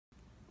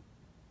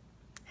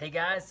Hey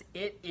guys,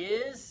 it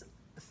is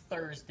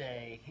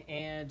Thursday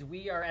and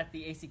we are at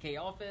the ACK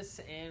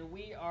office and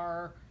we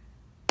are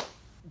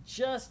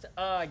just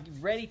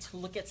ready to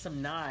look at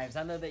some knives.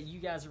 I know that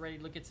you guys are ready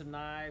to look at some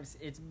knives.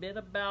 It's been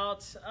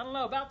about, I don't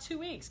know, about 2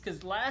 weeks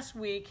because last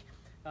week,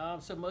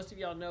 so most of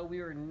y'all know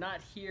we were not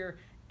here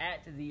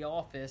at the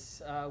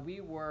office. We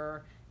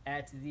were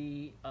at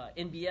the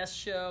NBS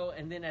show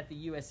and then at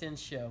the USN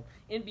show.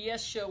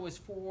 NBS show was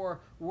for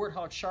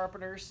Warthog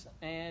sharpeners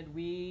and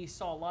we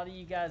saw a lot of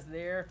you guys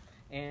there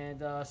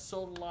and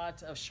sold a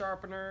lot of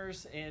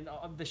sharpeners. And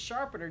the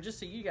sharpener, just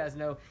so you guys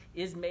know,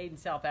 is made in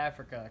South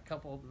Africa. A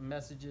couple of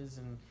messages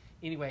and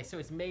anyway, so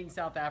it's made in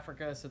South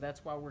Africa, so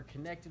that's why we're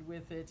connected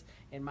with it.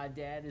 And my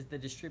dad is the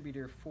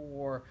distributor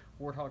for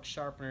Warthog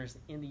sharpeners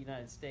in the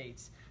United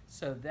States.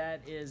 So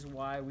that is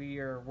why we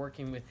are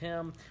working with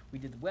him. We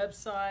did the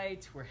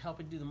website, we're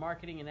helping do the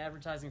marketing and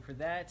advertising for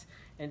that.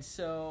 And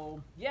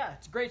so, yeah,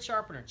 it's a great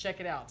sharpener,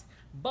 check it out.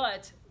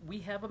 But we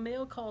have a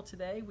mail call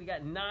today. We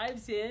got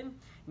knives in.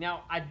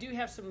 Now, I do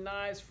have some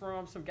knives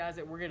from some guys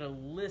that we're gonna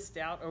list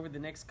out over the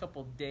next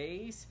couple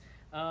days.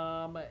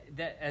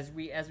 That as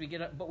we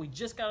get up, but we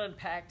just got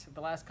unpacked the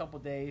last couple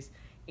days,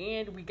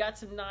 and we got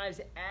some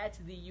knives at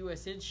the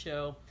USN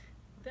show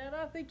that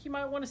I think you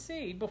might want to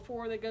see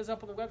before that goes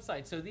up on the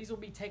website. So these will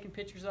be taken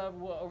pictures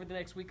of over the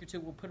next week or two.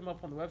 We'll put them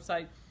up on the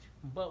website,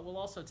 but we'll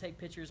also take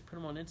pictures, put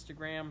them on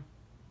Instagram.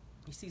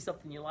 You see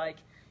something you like,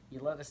 you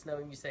let us know,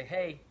 and you say,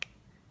 hey,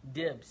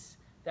 dibs.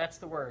 That's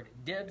the word.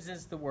 Dibs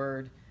is the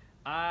word.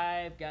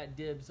 I've got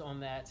dibs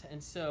on that.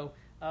 And so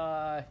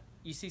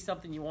you see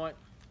something you want,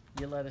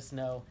 you let us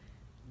know.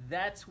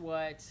 That's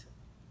what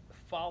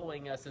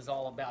following us is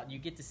all about. You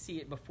get to see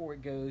it before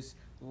it goes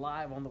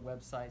live on the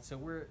website. So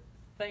we're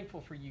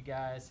thankful for you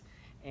guys.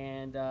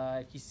 And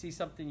if you see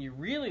something you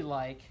really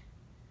like,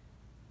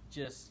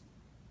 just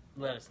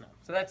let us know.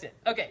 So that's it.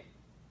 Okay.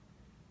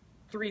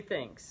 3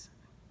 things.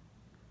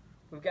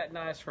 We've got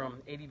knives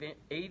from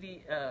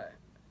JD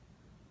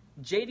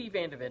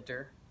van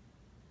Deventer,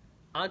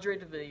 Andre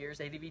de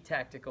Villiers, ADV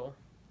Tactical,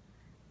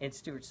 and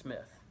Stuart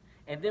Smith.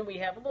 And then we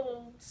have a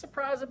little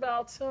surprise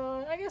about,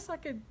 I guess I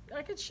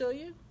could show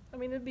you. I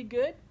mean, it'd be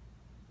good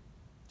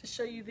to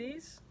show you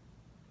these.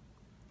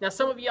 Now,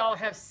 some of y'all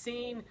have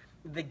seen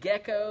the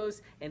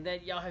geckos, and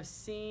then y'all have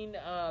seen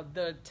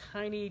the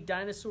tiny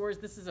dinosaurs.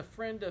 This is a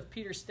friend of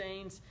Peter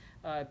Stain's,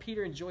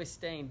 Peter and Joyce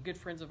Stain, good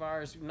friends of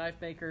ours,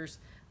 Knifemakers.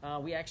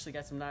 We actually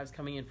got some knives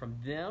coming in from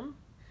them.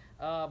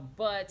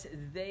 But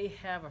they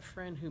have a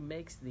friend who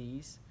makes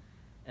these,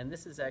 and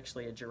this is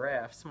actually a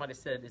giraffe. Somebody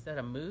said, is that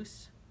a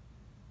moose?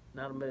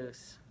 Not a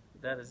moose.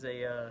 That is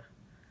a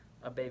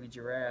baby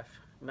giraffe.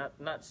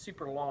 Not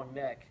super long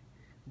neck,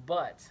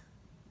 but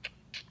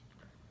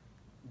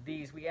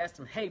these, we asked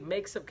him, hey,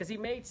 make some, because he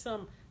made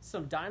some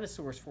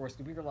dinosaurs for us.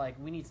 We were like,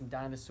 we need some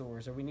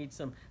dinosaurs, or we need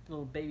some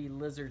little baby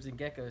lizards and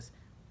geckos.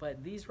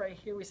 But these right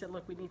here, we said,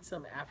 look, we need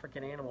some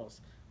African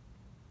animals.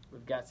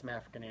 We've got some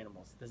African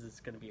animals. This is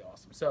going to be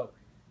awesome. So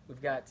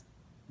we've got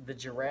the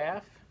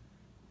giraffe.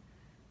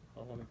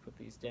 Oh, let me put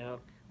these down.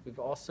 We've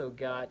also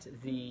got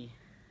the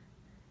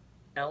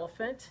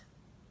elephant.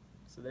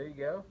 So there you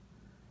go.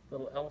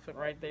 Little elephant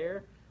right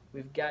there.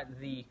 We've got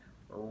the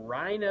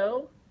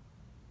rhino.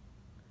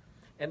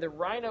 And the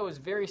rhino is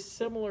very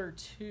similar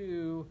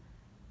to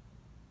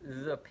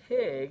the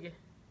pig.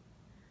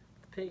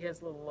 The pig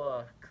has a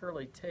little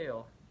curly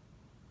tail.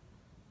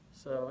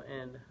 So,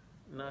 and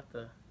not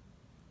the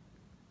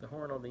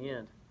horn on the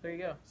end. There you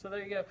go. So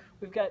there you go.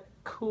 We've got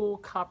cool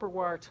copper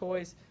wire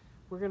toys.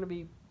 We're going to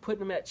be putting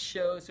them at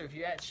shows. So if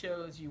you're at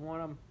shows, you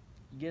want them,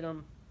 you get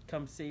them,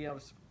 come see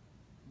us.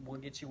 We'll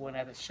get you one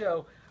at a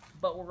show.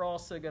 But we're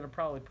also going to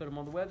probably put them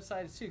on the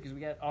website too, because we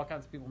got all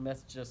kinds of people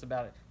messaging us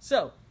about it.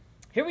 So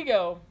here we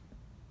go.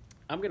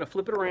 I'm going to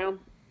flip it around.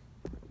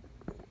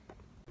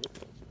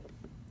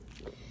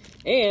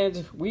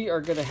 And we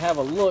are going to have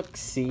a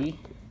look-see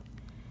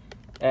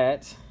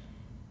at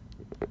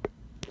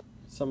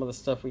some of the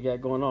stuff we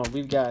got going on.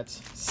 We've got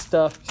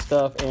stuff,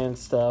 and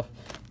stuff.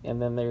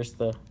 And then there's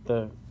the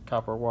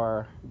copper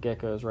wire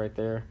geckos right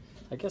there.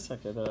 I guess I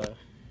could a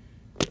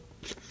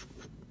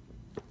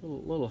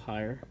little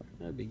higher.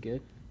 That'd be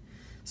good.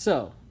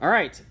 So, all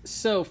right.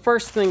 So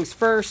first things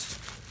first.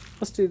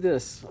 Let's do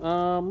this.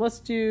 Let's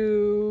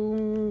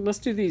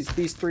do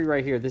these 3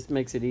 right here. This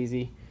makes it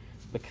easy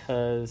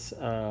because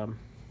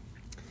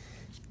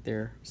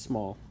they're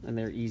small and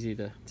they're easy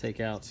to take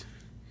out.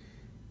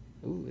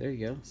 Ooh, there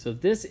you go. So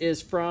this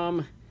is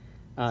from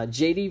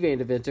JD van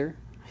Deventer,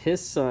 his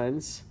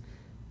sons,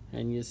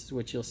 and this is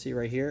what you'll see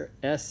right here.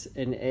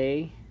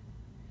 S&A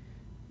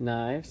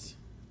knives.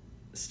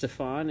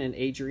 Stefan and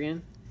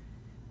Adriaan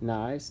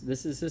knives.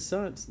 This is his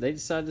sons. They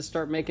decided to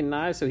start making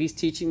knives, so he's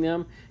teaching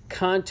them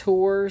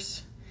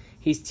contours.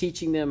 He's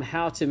teaching them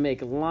how to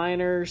make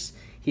liners.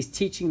 He's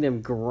teaching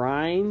them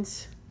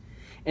grinds.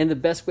 And the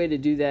best way to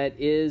do that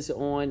is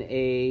on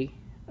a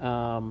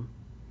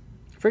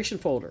friction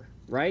folder,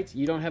 right?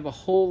 You don't have a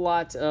whole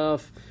lot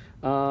of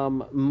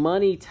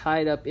money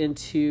tied up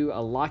into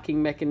a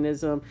locking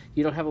mechanism.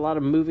 You don't have a lot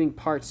of moving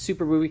parts,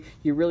 super moving.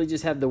 You really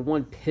just have the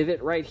one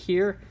pivot right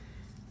here.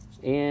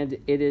 And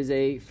it is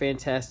a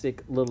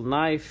fantastic little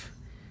knife,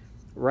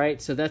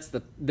 right? So that's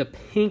the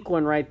pink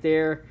one right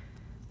there.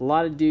 A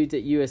lot of dudes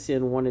at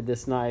USN wanted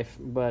this knife,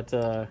 but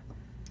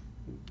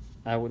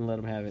I wouldn't let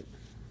them have it.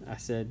 I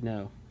said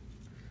no.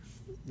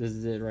 This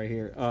is it right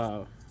here.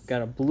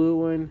 Got a blue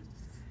one.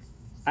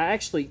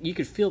 You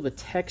could feel the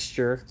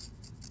texture.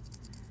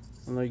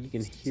 I don't know if you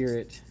can hear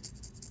it,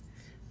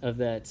 of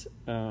that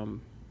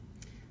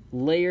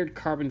layered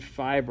carbon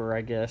fiber,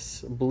 I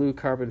guess. Blue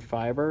carbon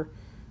fiber.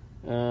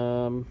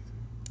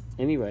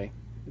 Anyway,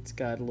 it's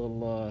got a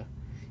little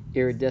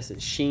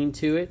iridescent sheen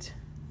to it.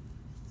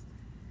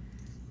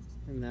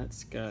 And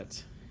that's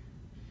got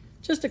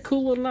just a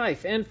cool little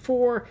knife, and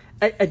for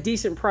a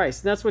decent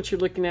price. And that's what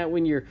you're looking at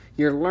when you're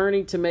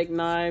learning to make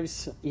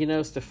knives. You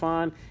know,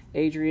 Stefan,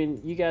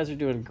 Adriaan, you guys are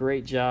doing a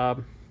great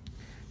job.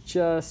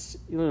 Just,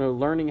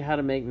 learning how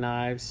to make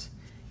knives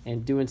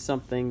and doing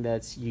something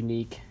that's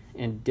unique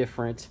and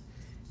different.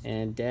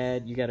 And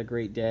Dad, you got a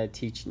great dad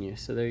teaching you.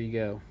 So there you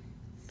go.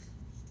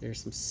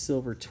 There's some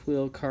silver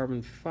twill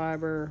carbon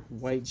fiber,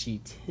 white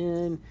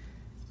G10.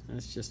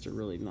 That's just a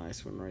really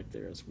nice one right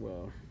there as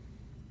well.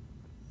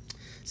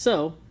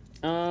 So,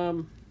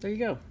 there you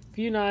go. A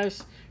few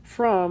knives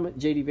from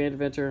JD van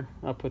Deventer.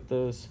 I'll put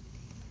those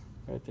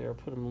right there. I'll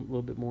put them a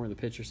little bit more in the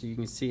picture so you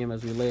can see them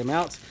as we lay them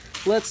out.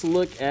 Let's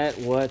look at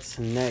what's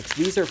next.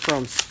 These are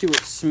from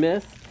Stuart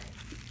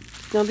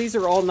Smith. Now, these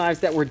are all knives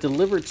that were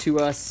delivered to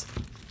us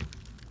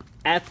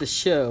at the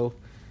show.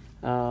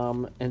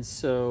 And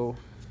so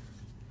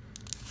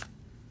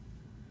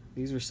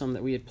these were some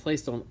that we had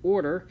placed on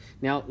order.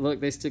 Now, look,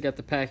 they still got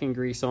the packing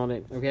grease on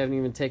it. We haven't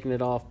even taken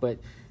it off, but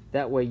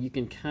that way you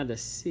can kind of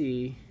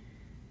see.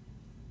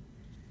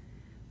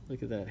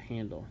 Look at that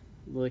handle.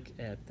 Look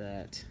at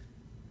that.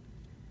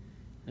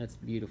 That's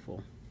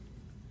beautiful.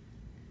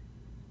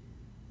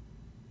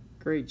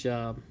 Great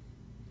job.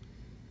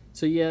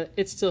 So yeah,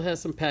 it still has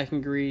some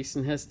packing grease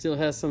and still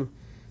has some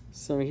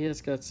he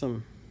has got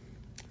some,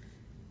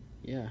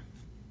 yeah.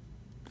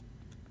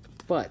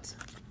 But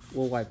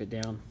we'll wipe it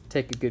down,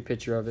 take a good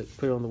picture of it,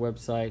 put it on the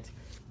website.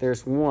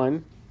 There's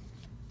one.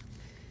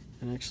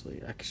 And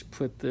actually, I could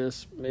put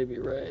this maybe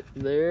right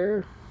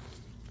there.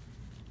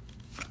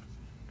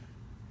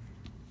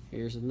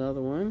 Here's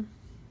another one.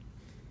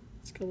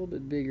 It's got a little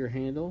bit bigger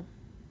handle.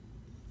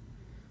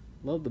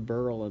 Love the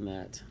burl in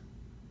that.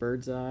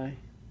 Bird's eye.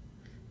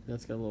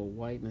 That's got a little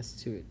whiteness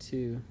to it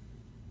too.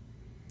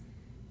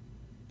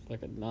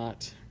 Like a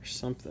knot or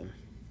something.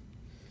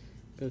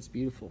 But it's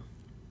beautiful.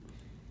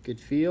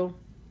 Good feel.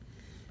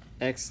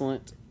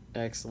 Excellent,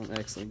 excellent,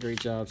 excellent. Great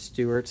job,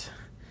 Stuart.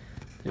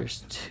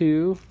 There's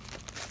two. I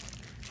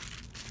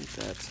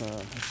think that's a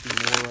few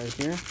more right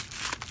here.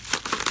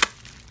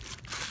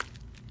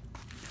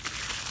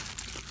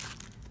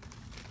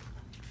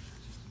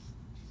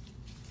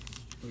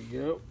 There we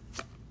go.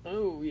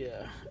 Oh,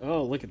 yeah.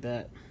 Oh, look at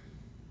that.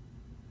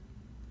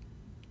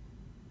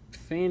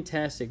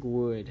 Fantastic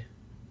wood.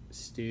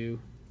 Stu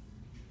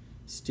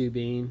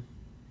Bean.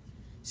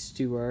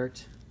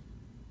 Stuart.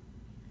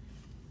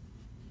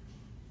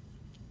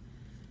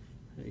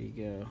 There you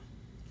go.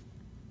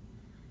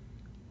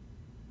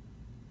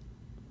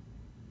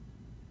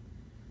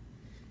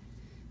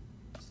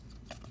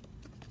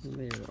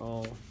 They're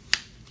all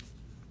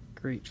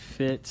great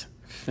fit,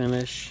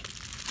 finish.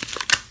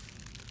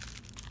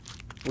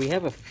 We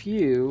have a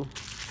few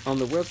on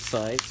the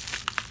website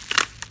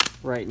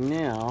right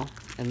now,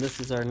 and this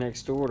is our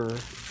next order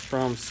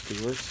from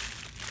Stuart.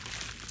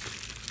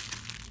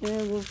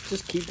 And we'll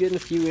just keep getting a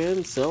few in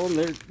and sell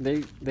them.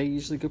 They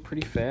usually go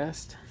pretty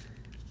fast.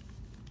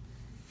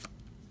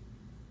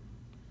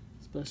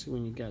 Especially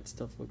when you got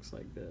stuff looks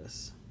like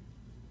this.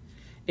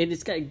 And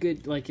it's got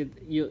good, like,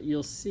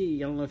 you'll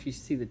see, I don't know if you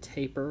see the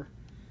taper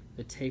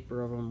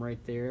of them right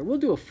there. We'll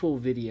do a full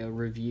video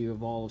review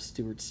of all of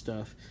Stuart's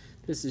stuff.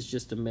 This is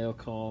just a mail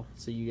call,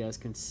 so you guys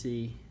can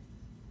see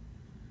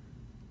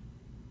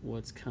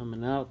what's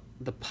coming out.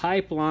 The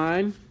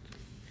pipeline.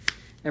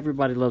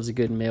 Everybody loves a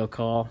good mail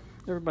call.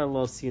 Everybody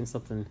loves seeing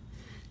something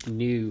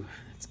new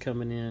that's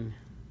coming in.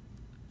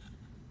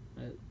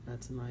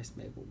 That's a nice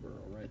maple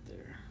burl right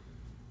there.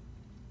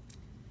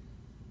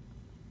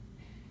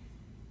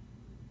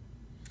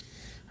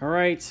 All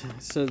right,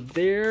 so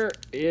there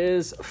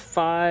is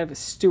 5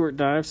 Stuart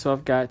knives. So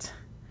I've got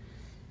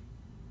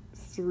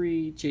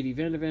 3 JD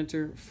van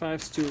Deventer,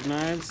 5 Stuart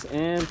knives,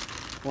 and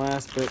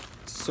last but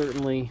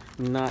certainly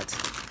not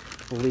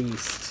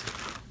least,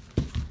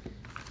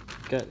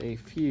 got a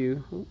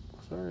few. Oh,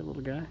 sorry,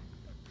 little guy.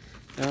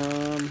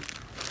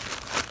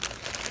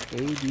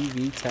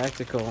 ADV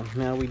Tactical.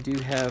 Now we do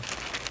have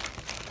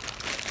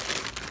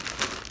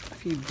a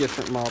few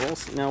different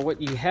models. Now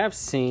what you have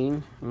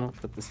seen, I'm gonna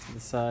put this to the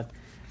side.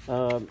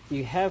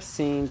 You have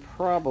seen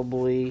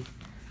probably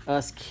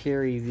us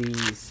carry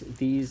these.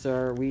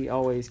 We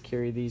always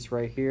carry these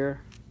right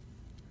here.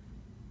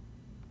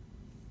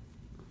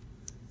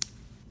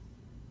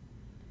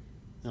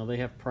 Now they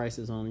have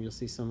prices on them. You'll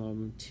see some of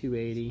them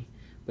 $280,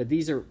 but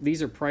these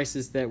are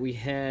prices that we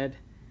had.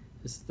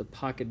 This is the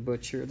pocket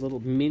butcher, little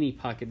mini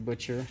pocket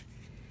butcher.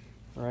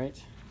 All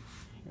right,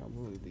 I'll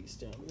move these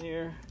down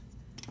there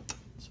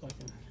so I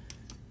can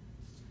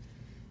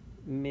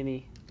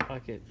mini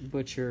pocket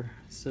butcher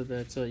so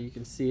that you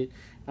can see it.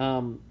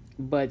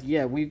 But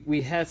yeah,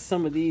 we had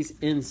some of these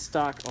in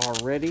stock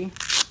already.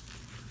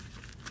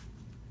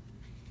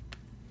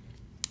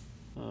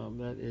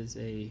 That is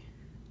a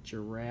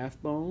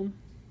giraffe bone.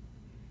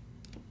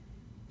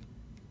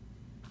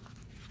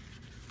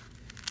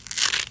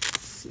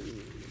 Let's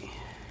see.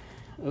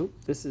 Oh,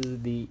 this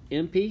is the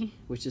Impy,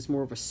 which is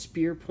more of a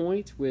spear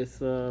point with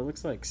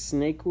looks like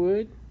snake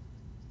wood.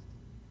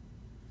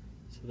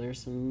 So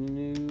there's some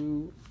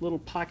new little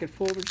pocket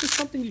folder, just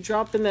something you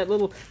drop in that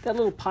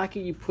little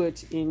pocket you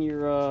put in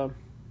your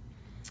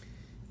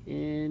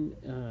in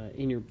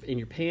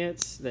your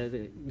pants,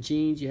 the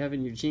jeans you have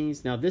in your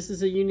jeans. Now this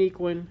is a unique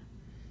one.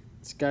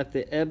 It's got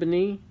the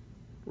ebony,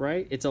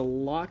 right? It's a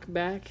lock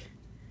back.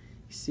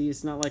 You see,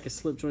 it's not like a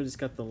slip joint. It's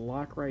got the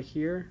lock right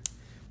here,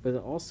 but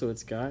also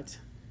it's got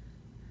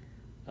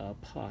a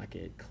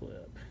pocket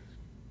clip.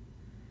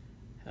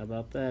 How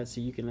about that?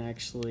 So you can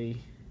actually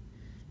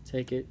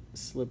take it,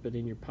 slip it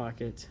in your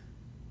pocket,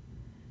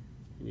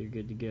 and you're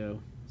good to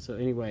go. So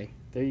anyway,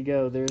 there you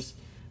go. There's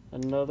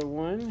another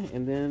one.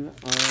 And then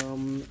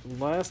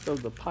last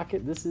of the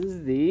pocket, this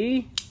is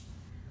the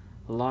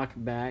lock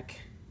back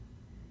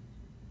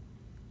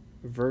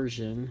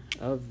version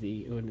of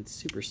the, oh, and it's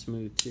super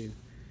smooth too.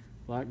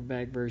 Lock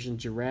back version,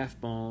 giraffe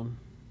bone,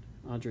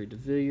 Andre de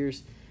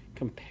Villiers,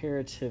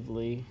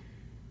 comparatively,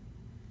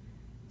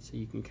 so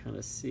you can kind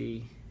of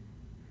see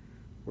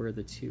where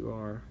the two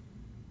are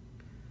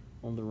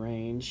on the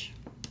range.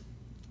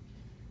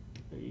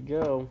 There you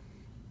go.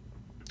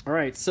 All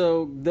right,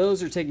 so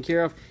those are taken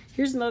care of.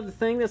 Here's another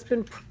thing that's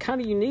been kind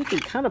of unique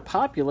and kind of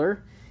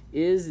popular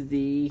is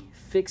the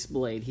fixed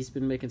blade. He's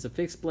been making some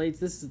fixed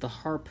blades. This is the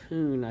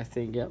Harpoon, I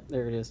think. Yep,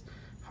 there it is.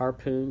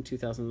 Harpoon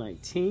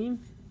 2019.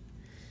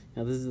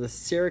 Now this is the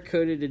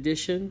Cerakoted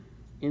edition,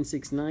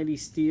 N690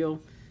 steel,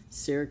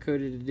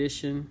 Cerakoted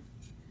edition,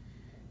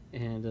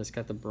 and it's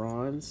got the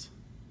bronze.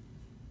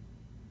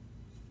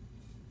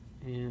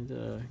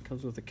 And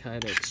comes with a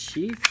Kydex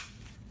sheath.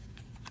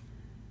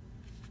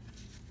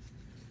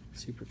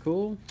 Super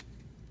cool.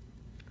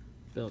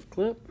 Belt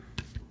clip.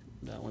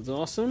 That one's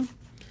awesome.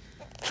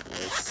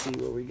 Let's see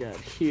what we got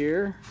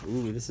here.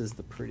 Ooh, this is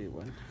the pretty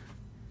one.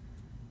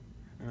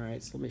 All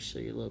right, so let me show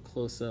you a little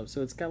close up.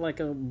 So it's got like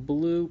a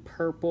blue,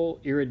 purple,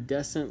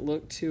 iridescent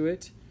look to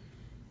it.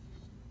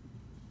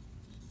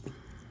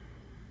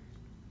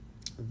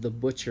 The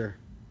Butcher,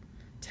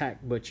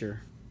 Tack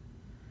Butcher,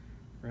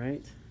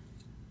 right?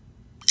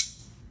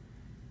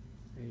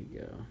 There you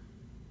go.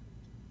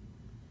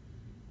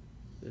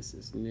 This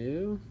is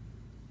new.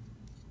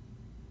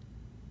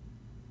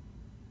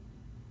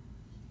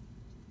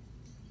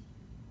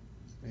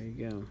 There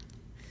you go.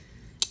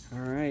 All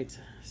right,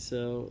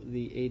 so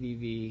the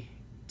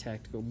ADV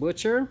Tactical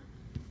Butcher.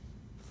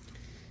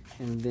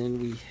 And then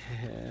we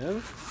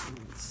have,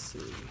 let's see,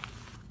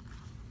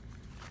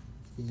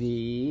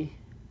 the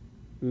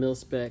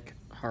Mil-Spec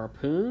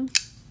Harpoon.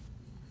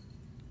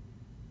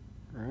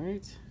 All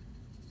right.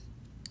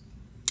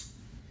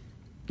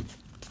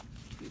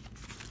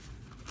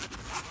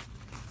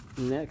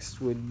 Next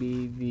would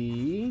be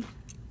the,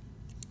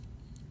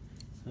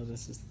 oh,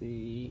 this is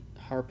the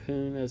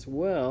Harpoon as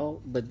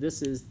well, but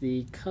this is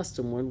the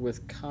custom one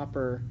with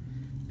copper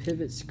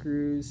pivot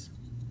screws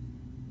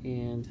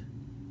and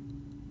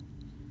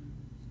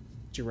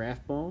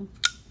giraffe bone.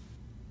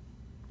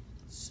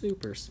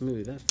 Super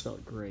smooth. That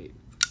felt great.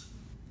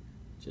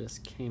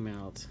 Just came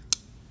out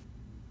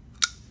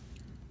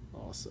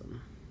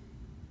awesome.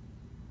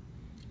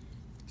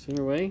 So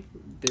anyway,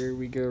 there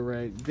we go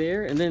right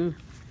there. And then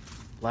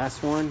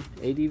last one,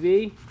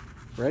 ADV.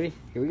 Ready?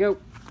 Here we go.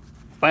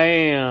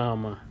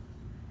 Bam!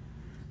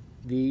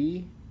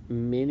 The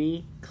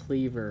Mini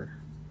Cleaver.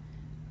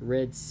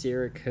 Red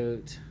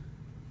Cerakote.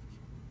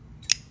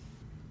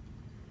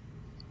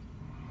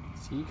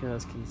 So you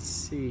guys can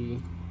see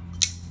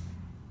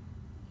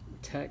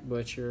Tack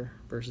Butcher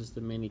versus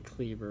the Mini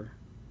Cleaver.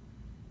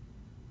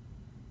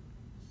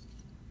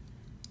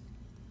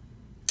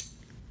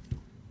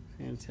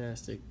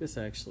 Fantastic. This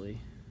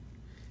actually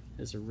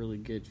is a really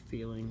good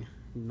feeling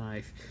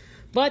knife.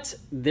 But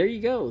there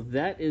you go.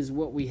 That is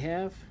what we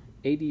have.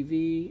 ADV,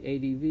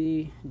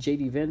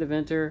 JD van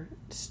Deventer,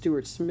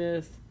 Stuart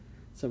Smith,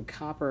 some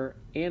copper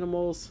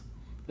animals.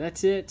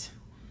 That's it.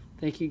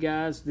 Thank you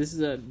guys.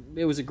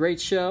 It was a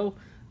great show.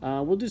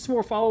 We'll do some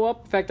more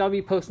follow-up. In fact, I'll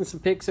be posting some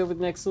pics over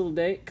the next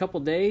couple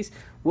days.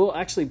 We'll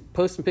actually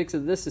post some pics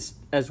of this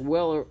as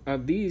well,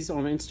 of these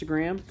on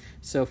Instagram.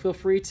 So feel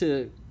free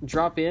to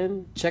drop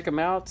in, check them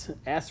out,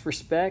 ask for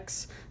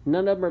specs.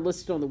 None of them are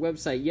listed on the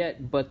website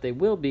yet, but they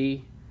will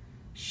be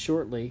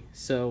shortly.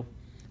 So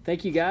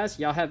thank you guys.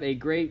 Y'all have a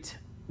great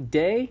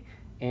day,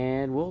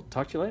 and we'll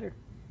talk to you later.